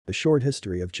The short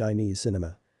history of Chinese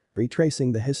cinema.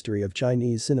 Retracing the history of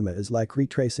Chinese cinema is like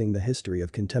retracing the history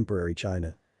of contemporary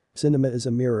China. Cinema is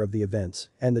a mirror of the events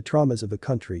and the traumas of a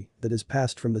country that has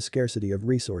passed from the scarcity of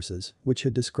resources, which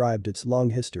had described its long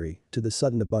history, to the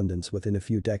sudden abundance within a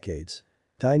few decades.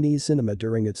 Chinese cinema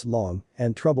during its long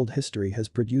and troubled history has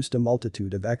produced a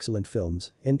multitude of excellent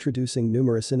films, introducing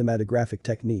numerous cinematographic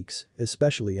techniques,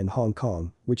 especially in Hong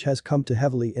Kong, which has come to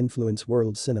heavily influence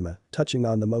world cinema, touching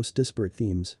on the most disparate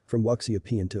themes, from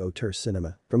wuxia to auteur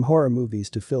cinema, from horror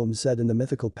movies to films set in the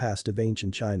mythical past of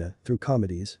ancient China, through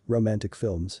comedies, romantic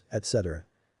films, etc.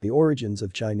 The origins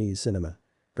of Chinese cinema.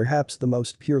 Perhaps the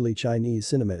most purely Chinese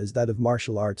cinema is that of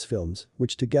martial arts films,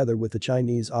 which together with the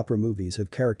Chinese opera movies have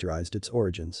characterized its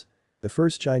origins. The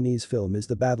first Chinese film is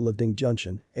The Battle of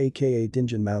Dingjunshan, aka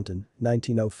Dingjun Mountain,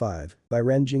 1905, by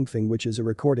Ren Jingfeng, which is a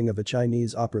recording of a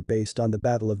Chinese opera based on the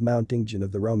Battle of Mount Dingjun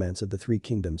of the Romance of the Three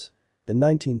Kingdoms. In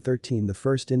 1913, the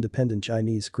first independent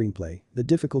Chinese screenplay, The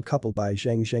Difficult Couple by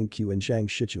Zhang Zhengqiu and Zhang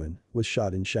Shichuan, was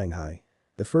shot in Shanghai.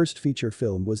 The first feature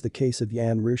film was The Case of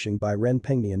Yan Rushing by Ren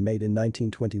Pengnian, made in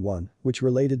 1921, which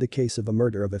related the case of a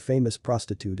murder of a famous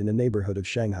prostitute in a neighborhood of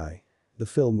Shanghai. The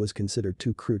film was considered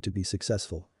too crude to be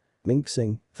successful.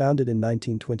 Mingxing, founded in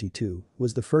 1922,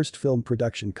 was the first film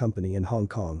production company in Hong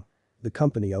Kong. The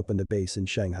company opened a base in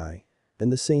Shanghai. In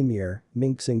the same year,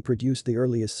 Mingxing produced the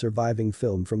earliest surviving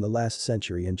film from the last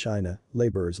century in China,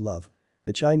 Laborer's Love.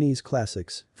 The Chinese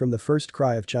classics, from the first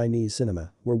cry of Chinese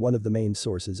cinema, were one of the main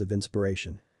sources of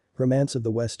inspiration. Romance of the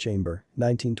West Chamber,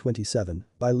 1927,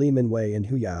 by Li Minwei and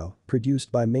Hu Yao,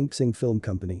 produced by Mingxing Film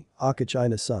Company, Aka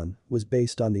China Sun, was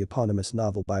based on the eponymous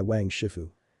novel by Wang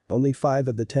Shifu. Only 5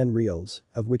 of the 10 reels,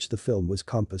 of which the film was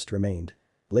composed, remained.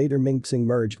 Later Mingxing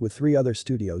merged with 3 other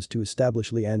studios to establish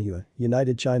Lianhua,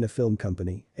 United China Film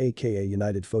Company, aka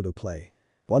United Photoplay.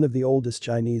 One of the oldest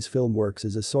Chinese film works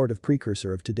is a sort of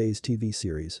precursor of today's TV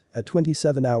series, a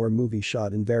 27-hour movie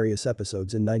shot in various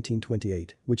episodes in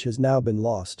 1928, which has now been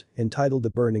lost, entitled The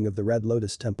Burning of the Red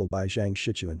Lotus Temple by Zhang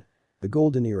Shichuan. The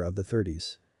golden era of the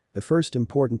 30s. The first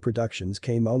important productions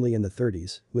came only in the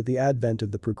 30s, with the advent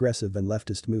of the progressive and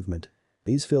leftist movement.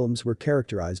 These films were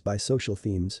characterized by social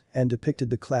themes and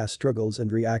depicted the class struggles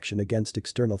and reaction against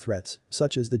external threats,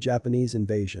 such as the Japanese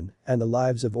invasion and the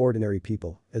lives of ordinary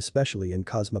people, especially in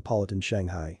cosmopolitan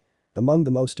Shanghai. Among the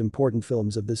most important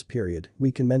films of this period,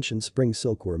 we can mention Spring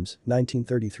Silkworms,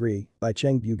 1933, by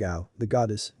Cheng Bugao, The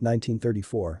Goddess,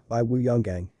 1934, by Wu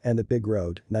Yonggang, and The Big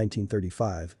Road,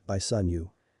 1935, by Sun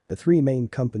Yu. The 3 main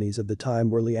companies of the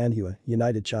time were Lianhua,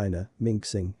 United China,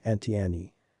 Mingxing, and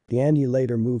Tianyi. Tianyi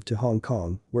later moved to Hong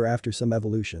Kong, where after some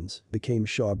evolutions, became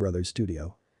Shaw Brothers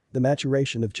Studio. The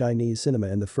maturation of Chinese cinema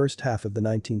in the first half of the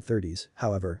 1930s,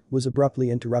 however, was abruptly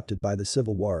interrupted by the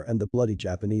Civil War and the bloody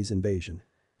Japanese invasion.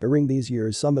 During these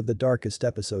years, some of the darkest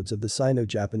episodes of the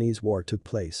Sino-Japanese War took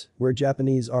place, where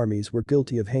Japanese armies were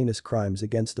guilty of heinous crimes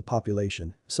against the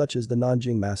population, such as the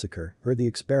Nanjing Massacre or the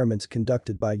experiments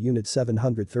conducted by Unit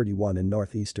 731 in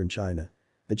northeastern China.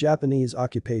 The Japanese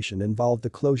occupation involved the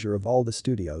closure of all the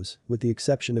studios, with the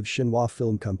exception of Xinhua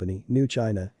Film Company, New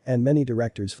China, and many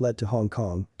directors fled to Hong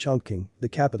Kong, Chongqing, the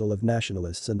capital of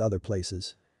nationalists, and other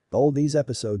places. All these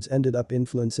episodes ended up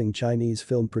influencing Chinese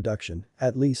film production,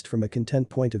 at least from a content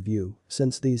point of view,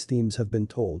 since these themes have been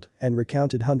told and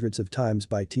recounted hundreds of times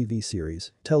by TV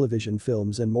series, television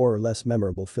films, and more or less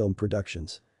memorable film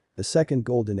productions. The second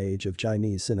golden age of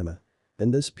Chinese cinema. In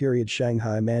this period,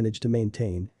 Shanghai managed to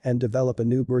maintain and develop a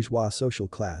new bourgeois social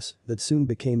class that soon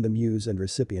became the muse and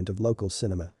recipient of local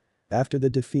cinema. After the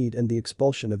defeat and the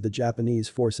expulsion of the Japanese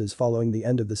forces following the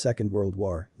end of the Second World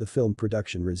War, the film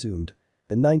production resumed.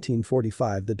 In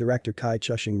 1945, the director Kai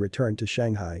Chushing returned to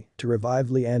Shanghai to revive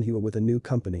Lianhua with a new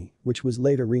company, which was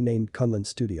later renamed Kunlun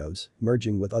Studios,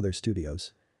 merging with other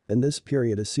studios. In this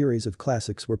period, a series of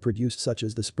classics were produced, such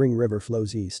as The Spring River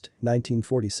Flows East,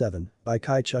 1947, by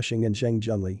Kai Chushing and Zheng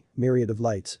Junli, Myriad of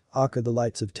Lights, Aka the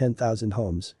Lights of 10,000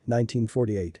 Homes,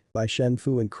 1948, by Shen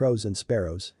Fu, and Crows and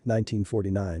Sparrows,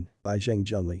 1949, by Zheng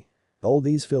Junli. All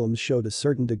these films showed a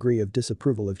certain degree of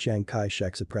disapproval of Chiang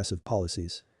Kai-shek's oppressive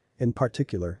policies. In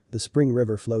particular, The Spring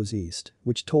River Flows East,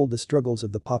 which told the struggles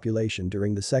of the population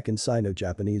during the Second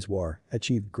Sino-Japanese War,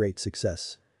 achieved great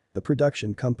success. The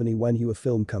production company Wenhua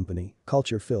Film Company,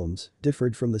 Culture Films,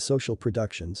 differed from the social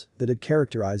productions that had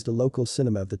characterized the local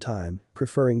cinema of the time,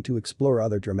 preferring to explore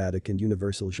other dramatic and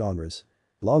universal genres.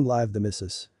 Long Live the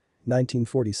Missus.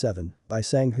 1947, by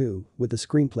Sang Hu, with a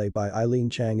screenplay by Eileen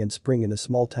Chang, and Spring in a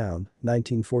Small Town,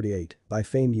 1948, by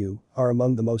Fame Yu, are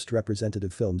among the most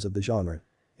representative films of the genre.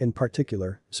 In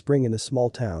particular, Spring in a Small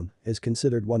Town is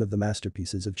considered one of the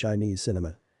masterpieces of Chinese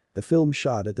cinema. The film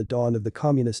shot at the dawn of the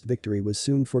communist victory was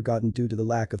soon forgotten due to the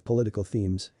lack of political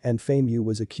themes, and Fame Yu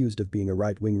was accused of being a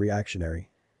right-wing reactionary.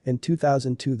 In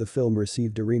 2002 the film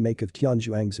received a remake of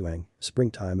Tianzhuangzuang,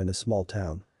 Springtime in a Small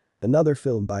Town. Another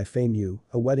film by Fame Yu,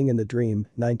 A Wedding in the Dream,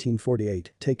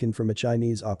 1948, taken from a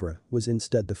Chinese opera, was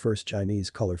instead the first Chinese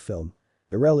color film.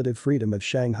 The relative freedom of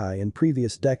Shanghai in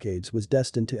previous decades was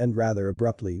destined to end rather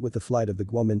abruptly with the flight of the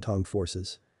Kuomintang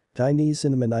forces. Chinese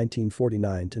cinema 1949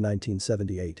 to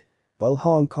 1978. While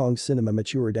Hong Kong cinema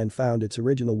matured and found its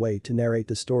original way to narrate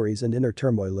the stories and inner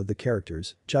turmoil of the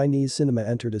characters, Chinese cinema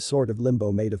entered a sort of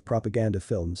limbo made of propaganda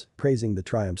films, praising the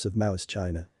triumphs of Maoist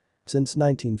China. Since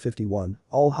 1951,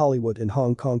 all Hollywood and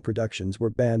Hong Kong productions were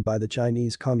banned by the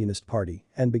Chinese Communist Party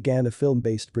and began a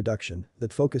film-based production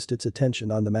that focused its attention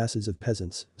on the masses of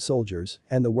peasants, soldiers,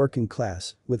 and the working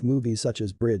class, with movies such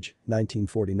as Bridge,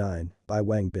 1949, by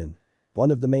Wang Bin. One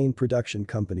of the main production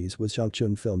companies was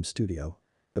Zhangchun Film Studio.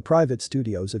 The private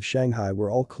studios of Shanghai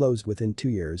were all closed within 2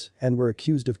 years and were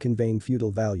accused of conveying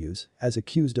feudal values, as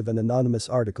accused of an anonymous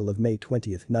article of May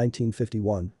 20,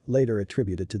 1951, later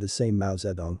attributed to the same Mao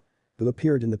Zedong, who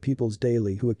appeared in the People's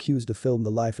Daily, who accused the film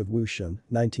The Life of Wu Shun,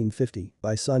 1950,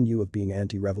 by Sun Yu of being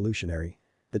anti-revolutionary.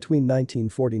 Between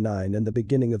 1949 and the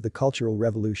beginning of the Cultural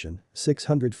Revolution,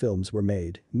 600 films were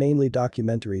made, mainly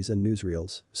documentaries and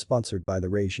newsreels, sponsored by the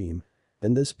regime.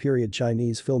 In this period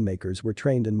Chinese filmmakers were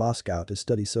trained in Moscow to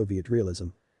study Soviet realism.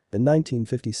 In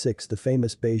 1956 the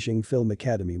famous Beijing Film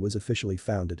Academy was officially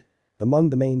founded.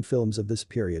 Among the main films of this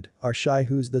period are Shai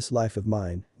Hu's This Life of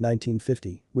Mine,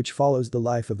 1950, which follows the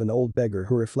life of an old beggar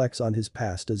who reflects on his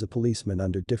past as a policeman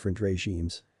under different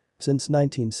regimes. Since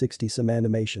 1960 some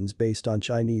animations based on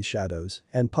Chinese shadows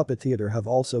and puppet theater have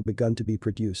also begun to be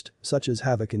produced, such as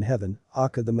Havoc in Heaven,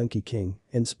 Aka the Monkey King,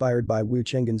 inspired by Wu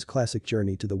Chenggen's classic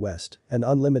Journey to the West, an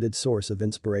unlimited source of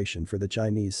inspiration for the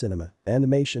Chinese cinema,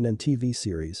 animation and TV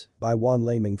series, by Wan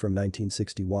Laming from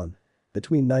 1961.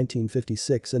 Between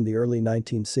 1956 and the early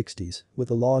 1960s, with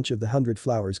the launch of the 100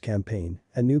 Flowers campaign,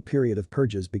 a new period of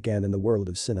purges began in the world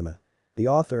of cinema. The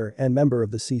author and member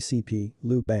of the CCP,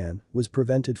 Liu Ban, was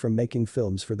prevented from making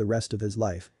films for the rest of his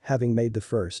life, having made the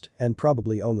first, and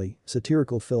probably only,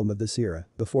 satirical film of this era,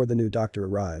 Before the New Doctor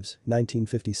Arrives,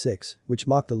 1956, which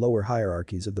mocked the lower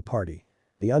hierarchies of the party.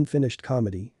 The unfinished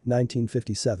comedy,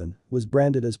 1957, was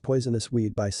branded as poisonous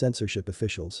weed by censorship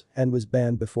officials and was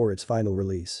banned before its final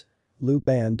release. Liu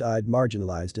Ban died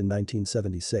marginalized in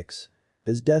 1976.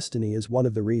 His destiny is one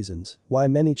of the reasons why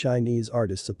many Chinese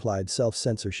artists applied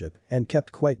self-censorship and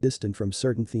kept quite distant from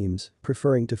certain themes,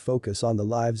 preferring to focus on the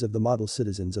lives of the model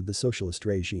citizens of the socialist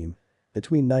regime.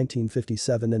 Between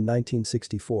 1957 and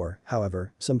 1964,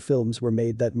 however, some films were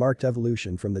made that marked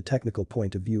evolution from the technical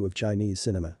point of view of Chinese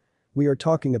cinema. We are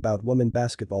talking about Woman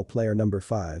Basketball Player No.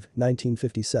 5,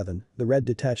 1957, The Red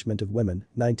Detachment of Women,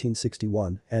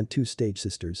 1961, and Two Stage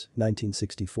Sisters,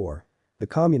 1964. The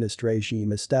communist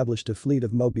regime established a fleet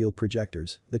of mobile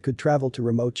projectors that could travel to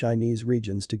remote Chinese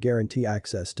regions to guarantee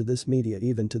access to this media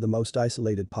even to the most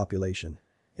isolated population.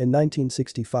 In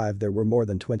 1965 there were more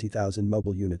than 20,000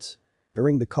 mobile units.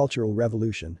 During the Cultural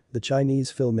Revolution, the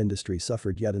Chinese film industry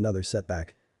suffered yet another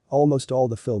setback. Almost all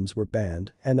the films were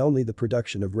banned and only the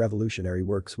production of revolutionary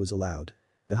works was allowed.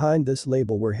 Behind this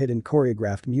label were hidden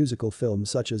choreographed musical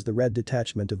films such as The Red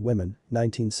Detachment of Women,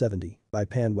 1970, by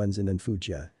Pan Wenzin and Fu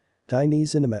Jie.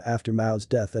 Chinese cinema after Mao's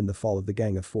death and the fall of the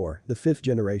Gang of Four, the fifth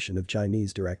generation of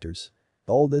Chinese directors.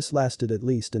 All this lasted at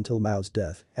least until Mao's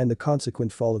death and the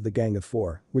consequent fall of the Gang of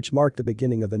Four, which marked the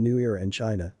beginning of a new era in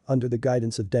China under the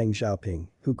guidance of Deng Xiaoping,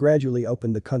 who gradually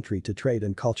opened the country to trade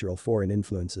and cultural foreign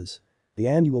influences. The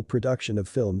annual production of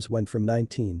films went from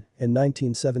 19 in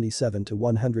 1977 to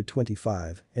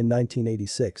 125 in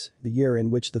 1986, the year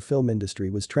in which the film industry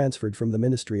was transferred from the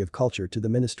Ministry of Culture to the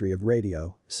Ministry of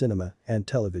Radio, Cinema, and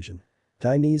Television.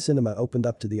 Chinese cinema opened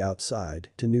up to the outside,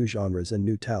 to new genres and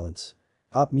new talents.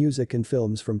 Pop music and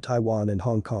films from Taiwan and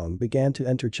Hong Kong began to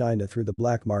enter China through the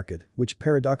black market, which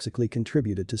paradoxically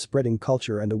contributed to spreading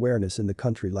culture and awareness in the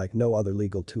country like no other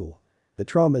legal tool. The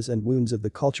traumas and wounds of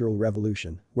the Cultural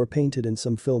Revolution were painted in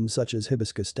some films such as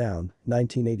Hibiscus Town,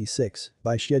 1986,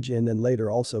 by Xie Jin and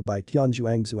later also by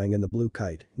Tianzhuangzuang and the Blue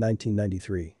Kite,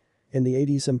 1993. In the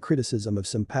 80s some criticism of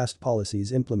some past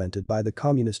policies implemented by the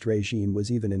communist regime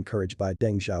was even encouraged by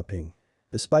Deng Xiaoping.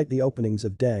 Despite the openings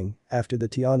of Deng, after the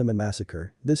Tiananmen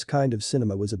massacre, this kind of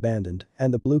cinema was abandoned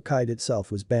and the Blue Kite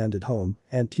itself was banned at home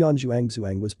and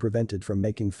Tianzhuangzuang was prevented from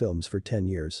making films for 10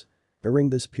 years.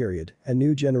 During this period, a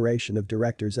new generation of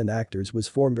directors and actors was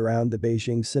formed around the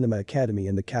Beijing Cinema Academy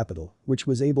in the capital, which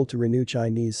was able to renew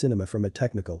Chinese cinema from a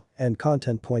technical and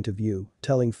content point of view,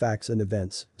 telling facts and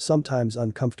events, sometimes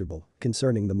uncomfortable,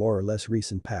 concerning the more or less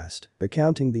recent past,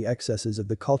 recounting the excesses of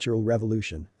the Cultural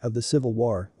Revolution, of the Civil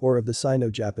War, or of the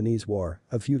Sino-Japanese War,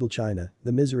 of feudal China,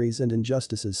 the miseries and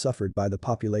injustices suffered by the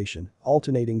population,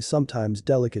 alternating sometimes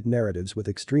delicate narratives with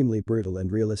extremely brutal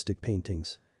and realistic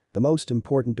paintings. The most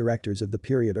important directors of the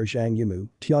period are Zhang Yimou,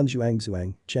 Tian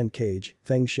Zhuangzuang, Chen Cage,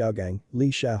 Feng Xiaogang,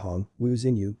 Li Xiaohong, Wu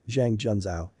Xinyu, Zhang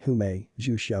Junzhao, Hu Mei,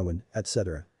 Zhu Xiaowen,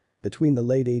 etc. Between the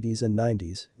late 80s and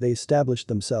 90s, they established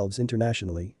themselves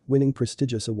internationally, winning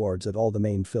prestigious awards at all the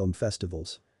main film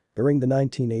festivals. During the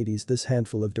 1980s, this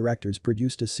handful of directors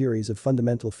produced a series of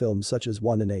fundamental films such as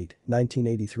 1 and 8,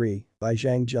 1983, by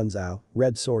Zhang Junzhao,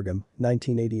 Red Sorghum,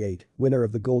 1988, winner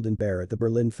of the Golden Bear at the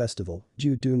Berlin Festival,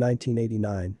 Ju Du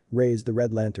 1989, Raise the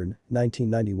Red Lantern,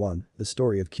 1991, The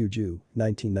Story of Qiu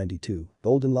 1992,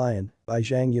 Golden Lion, by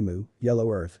Zhang Yimou,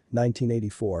 Yellow Earth,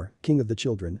 1984, King of the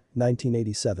Children,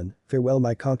 1987, Farewell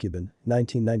My Concubine,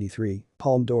 1993,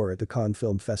 Palme d'Or at the Cannes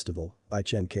Film Festival, by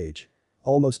Chen Cage.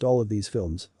 Almost all of these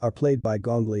films are played by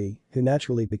Gong Li, who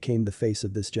naturally became the face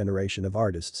of this generation of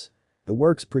artists. The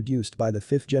works produced by the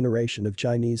fifth generation of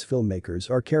Chinese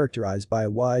filmmakers are characterized by a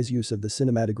wise use of the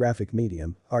cinematographic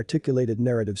medium, articulated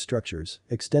narrative structures,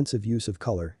 extensive use of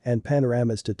color, and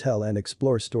panoramas to tell and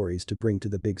explore stories to bring to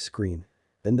the big screen.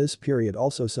 In this period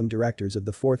also some directors of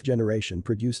the fourth generation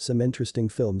produced some interesting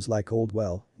films like Old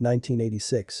Well,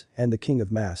 1986, and The King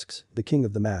of Masks, The King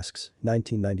of the Masks,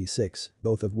 1996,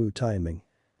 both of Wu Tianming.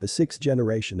 The sixth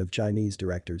generation of Chinese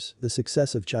directors, the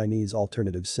success of Chinese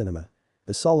alternative cinema.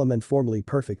 The solemn and formally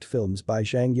perfect films by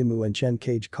Zhang Yimou and Chen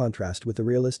Cage contrast with the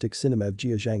realistic cinema of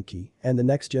Jia Zhangqi and the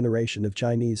next generation of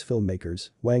Chinese filmmakers,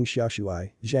 Wang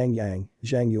Xiaoshui, Zhang Yang,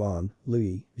 Zhang Yuan,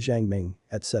 Lui, Zhang Ming,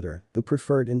 etc., who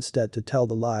preferred instead to tell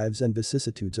the lives and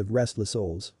vicissitudes of restless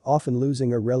souls, often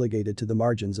losing or relegated to the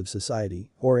margins of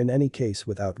society, or in any case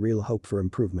without real hope for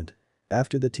improvement.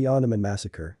 After the Tiananmen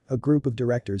massacre, a group of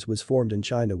directors was formed in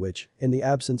China which, in the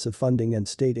absence of funding and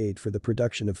state aid for the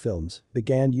production of films,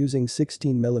 began using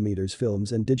 16mm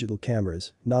films and digital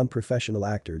cameras, non-professional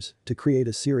actors, to create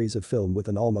a series of film with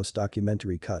an almost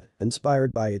documentary cut,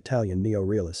 inspired by Italian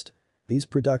neo-realist. These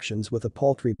productions with a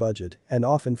paltry budget, and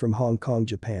often from Hong Kong,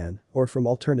 Japan, or from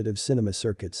alternative cinema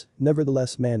circuits,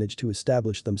 nevertheless managed to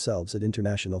establish themselves at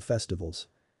international festivals.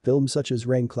 Films such as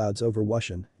Rain Clouds Over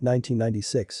Wushan,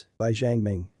 1996, by Zhang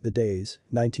Ming, The Days,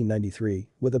 1993,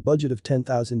 with a budget of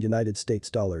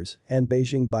 $10,000 and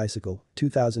Beijing Bicycle,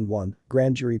 2001,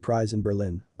 Grand Jury Prize in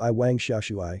Berlin, by Wang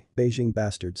Xiaoshui, Beijing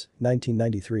Bastards,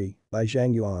 1993, by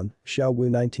Zhang Yuan, Xiao Wu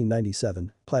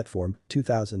 1997, Platform,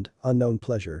 2000, Unknown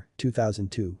Pleasure,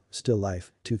 2002, Still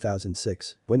Life,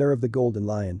 2006, Winner of the Golden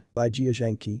Lion, by Jia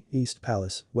Zhangqi, East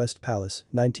Palace, West Palace,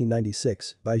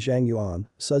 1996, by Zhang Yuan,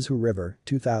 Suzhou River,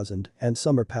 2000, and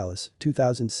Summer Palace,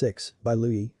 2006, by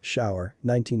Lui, Shower,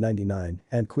 1999,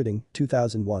 and Quitting,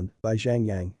 2001, by Zhang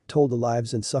Yang, told the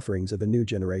lives and sufferings of a new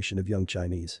generation of young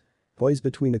Chinese. Poised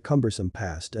between a cumbersome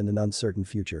past and an uncertain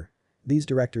future. These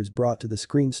directors brought to the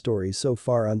screen stories so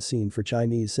far unseen for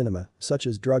Chinese cinema, such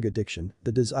as drug addiction,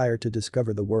 the desire to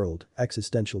discover the world,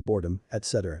 existential boredom,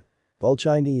 etc. While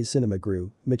Chinese cinema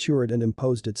grew, matured and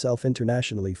imposed itself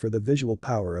internationally for the visual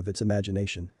power of its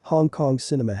imagination, Hong Kong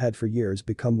cinema had for years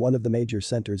become one of the major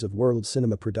centers of world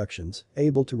cinema productions,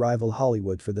 able to rival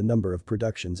Hollywood for the number of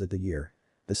productions at the year.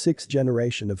 The sixth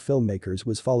generation of filmmakers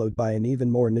was followed by an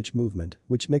even more niche movement,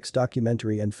 which mixed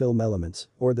documentary and film elements,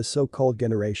 or the so-called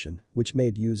generation, which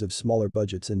made use of smaller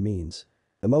budgets and means.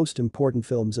 The most important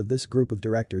films of this group of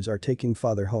directors are Taking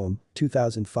Father Home,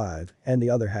 2005, and The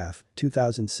Other Half,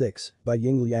 2006, by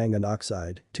Ying Liang and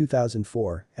Oxide,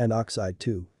 2004, and Oxide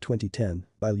 2, 2010,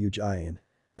 by Liu Jian.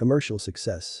 Commercial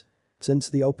success.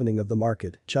 Since the opening of the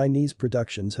market, Chinese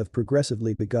productions have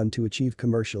progressively begun to achieve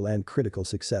commercial and critical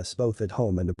success both at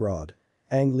home and abroad.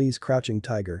 Ang Lee's Crouching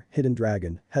Tiger, Hidden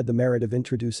Dragon, had the merit of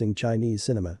introducing Chinese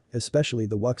cinema, especially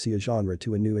the wuxia genre,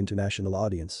 to a new international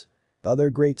audience.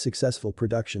 Other great successful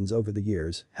productions over the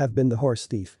years have been The Horse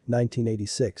Thief,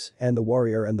 1986, and The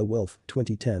Warrior and the Wolf,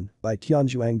 2010, by Tian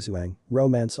Zhuangzuang,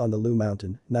 Romance on the Lu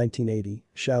Mountain, 1980,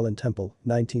 Shaolin Temple,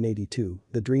 1982,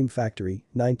 The Dream Factory,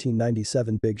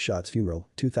 1997, Big Shot's Funeral,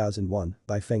 2001,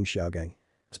 by Feng Xiaogang.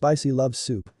 Spicy Love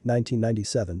Soup,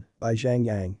 1997, by Zhang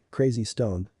Yang, Crazy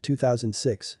Stone,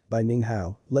 2006, by Ning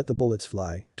Hao, Let the Bullets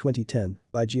Fly, 2010,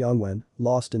 by Jiang Wen,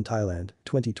 Lost in Thailand,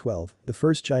 2012, the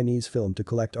first Chinese film to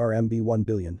collect RMB 1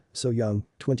 billion, So Young,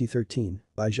 2013,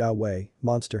 by Zhao Wei,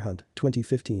 Monster Hunt,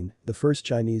 2015, the first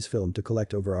Chinese film to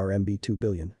collect over RMB 2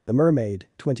 billion, The Mermaid,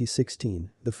 2016,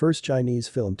 the first Chinese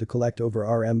film to collect over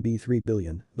RMB 3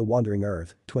 billion, The Wandering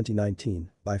Earth,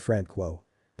 2019, by Frank Kuo.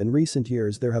 In recent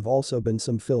years there have also been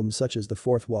some films such as The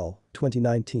Fourth Wall,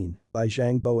 2019, by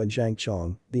Zhang Bo and Zhang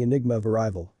Chong, The Enigma of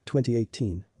Arrival,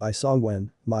 2018, by Song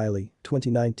Wen, Miley,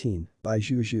 2019, by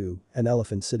Zhu Zhu, and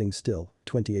Elephant Sitting Still,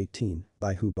 2018,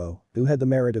 by Hu Bo, who had the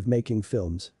merit of making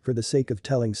films for the sake of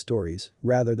telling stories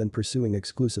rather than pursuing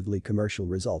exclusively commercial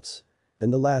results.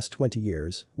 In the last 20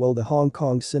 years, while the Hong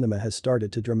Kong cinema has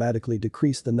started to dramatically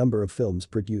decrease the number of films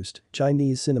produced,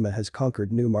 Chinese cinema has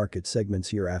conquered new market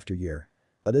segments year after year.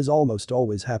 But as almost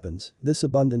always happens, this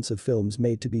abundance of films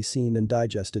made to be seen and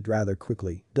digested rather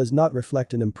quickly does not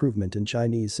reflect an improvement in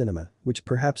Chinese cinema, which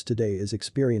perhaps today is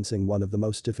experiencing one of the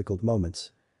most difficult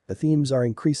moments. The themes are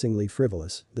increasingly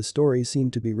frivolous, the stories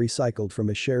seem to be recycled from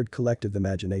a shared collective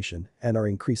imagination and are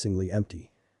increasingly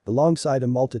empty. Alongside a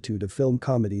multitude of film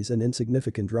comedies and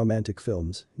insignificant romantic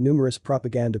films, numerous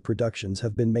propaganda productions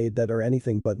have been made that are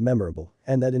anything but memorable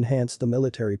and that enhance the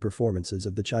military performances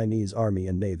of the Chinese Army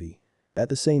and Navy. At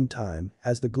the same time,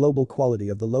 as the global quality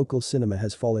of the local cinema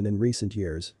has fallen in recent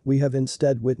years, we have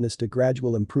instead witnessed a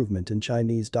gradual improvement in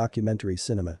Chinese documentary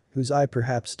cinema, whose eye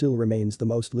perhaps still remains the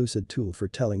most lucid tool for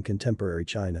telling contemporary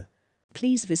China.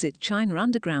 Please visit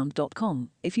ChinaUnderground.com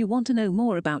if you want to know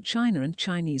more about China and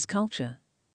Chinese culture.